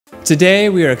Today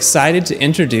we are excited to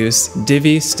introduce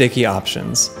Divi Sticky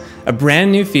Options, a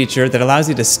brand new feature that allows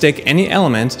you to stick any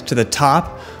element to the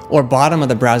top or bottom of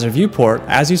the browser viewport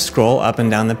as you scroll up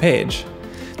and down the page.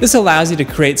 This allows you to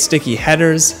create sticky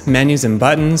headers, menus, and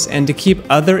buttons, and to keep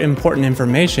other important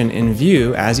information in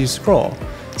view as you scroll,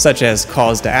 such as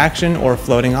calls to action or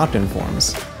floating opt-in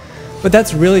forms. But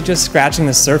that's really just scratching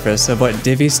the surface of what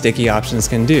Divi Sticky Options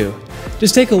can do.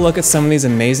 Just take a look at some of these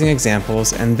amazing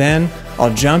examples, and then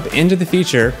I'll jump into the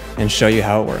feature and show you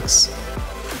how it works.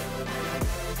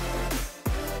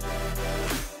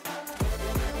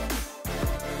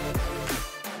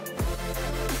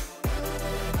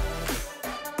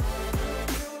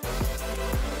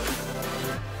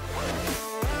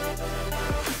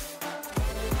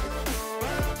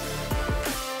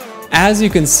 As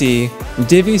you can see,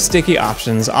 Divi Sticky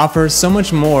Options offers so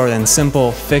much more than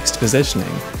simple fixed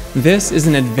positioning. This is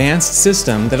an advanced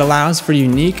system that allows for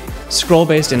unique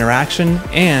scroll-based interaction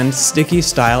and sticky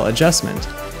style adjustment.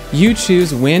 You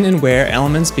choose when and where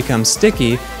elements become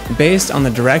sticky based on the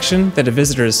direction that a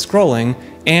visitor is scrolling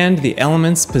and the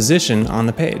element's position on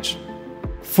the page.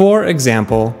 For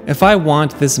example, if I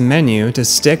want this menu to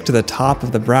stick to the top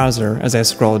of the browser as I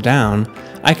scroll down,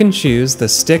 I can choose the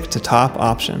Stick to Top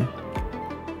option.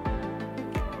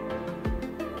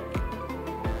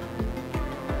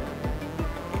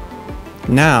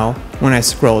 Now, when I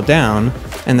scroll down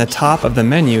and the top of the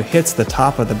menu hits the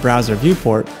top of the browser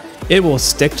viewport, it will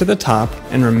stick to the top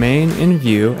and remain in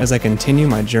view as I continue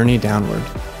my journey downward.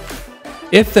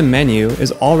 If the menu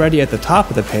is already at the top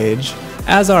of the page,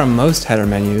 as are most header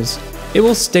menus, it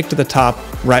will stick to the top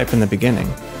right from the beginning.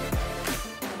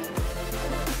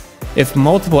 If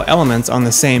multiple elements on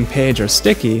the same page are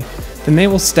sticky, then they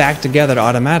will stack together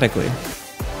automatically.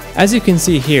 As you can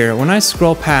see here, when I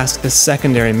scroll past this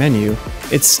secondary menu,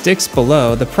 it sticks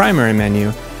below the primary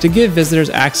menu to give visitors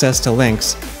access to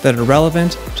links that are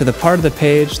relevant to the part of the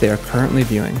page they are currently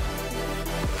viewing.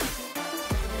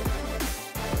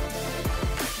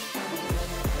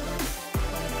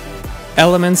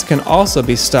 Elements can also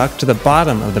be stuck to the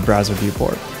bottom of the browser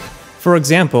viewport. For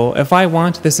example, if I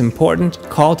want this important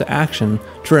call to action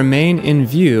to remain in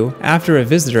view after a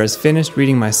visitor has finished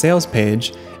reading my sales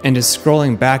page and is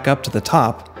scrolling back up to the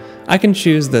top, I can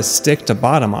choose the Stick to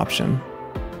Bottom option.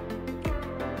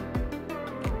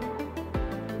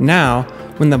 Now,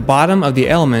 when the bottom of the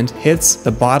element hits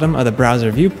the bottom of the browser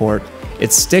viewport,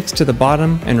 it sticks to the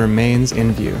bottom and remains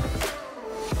in view.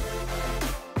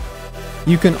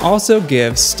 You can also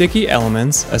give sticky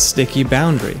elements a sticky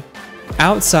boundary.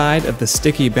 Outside of the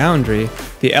sticky boundary,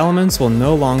 the elements will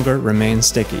no longer remain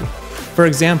sticky. For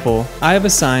example, I have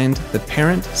assigned the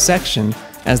parent section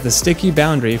as the sticky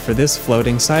boundary for this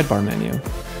floating sidebar menu.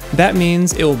 That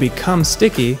means it will become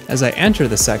sticky as I enter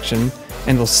the section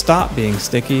and will stop being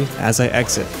sticky as I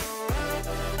exit.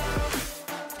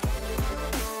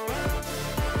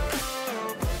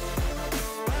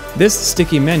 This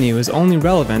sticky menu is only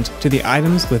relevant to the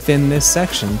items within this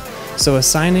section, so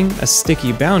assigning a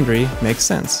sticky boundary makes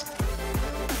sense.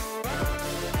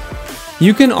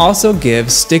 You can also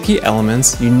give sticky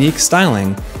elements unique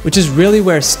styling, which is really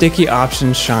where sticky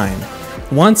options shine.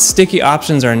 Once sticky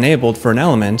options are enabled for an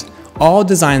element, all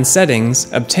design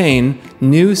settings obtain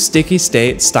new sticky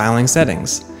state styling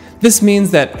settings. This means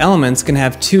that elements can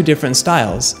have two different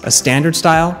styles, a standard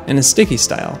style and a sticky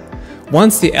style.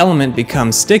 Once the element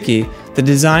becomes sticky, the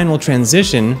design will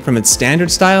transition from its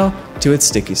standard style to its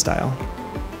sticky style.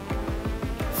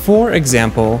 For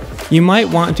example, you might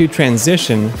want to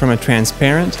transition from a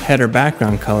transparent header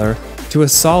background color to a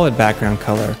solid background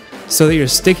color so that your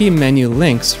sticky menu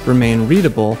links remain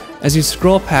readable as you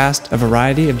scroll past a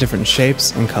variety of different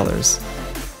shapes and colors.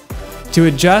 To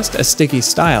adjust a sticky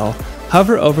style,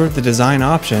 hover over the design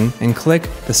option and click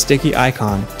the sticky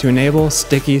icon to enable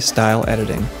sticky style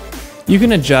editing. You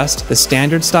can adjust the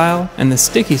standard style and the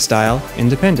sticky style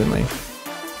independently.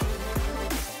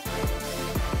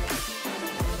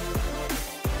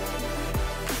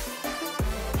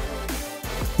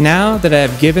 Now that I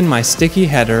have given my sticky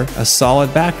header a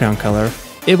solid background color,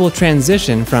 it will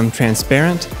transition from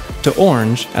transparent to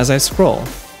orange as I scroll.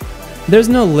 There's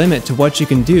no limit to what you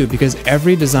can do because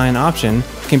every design option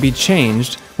can be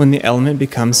changed when the element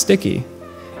becomes sticky.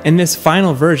 In this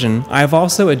final version, I have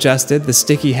also adjusted the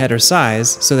sticky header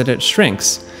size so that it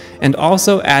shrinks, and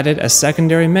also added a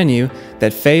secondary menu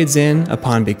that fades in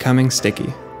upon becoming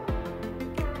sticky.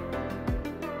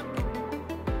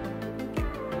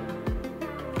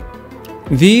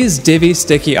 These Divi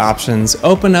Sticky Options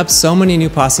open up so many new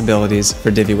possibilities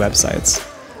for Divi websites.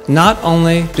 Not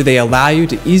only do they allow you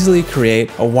to easily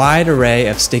create a wide array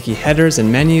of sticky headers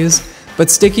and menus, but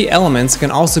sticky elements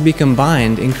can also be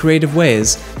combined in creative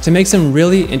ways to make some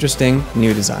really interesting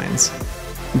new designs.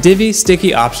 Divi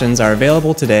Sticky Options are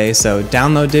available today, so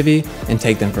download Divi and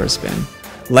take them for a spin.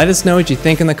 Let us know what you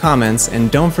think in the comments,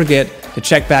 and don't forget to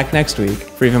check back next week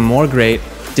for even more great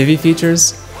Divi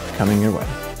features coming your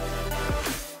way.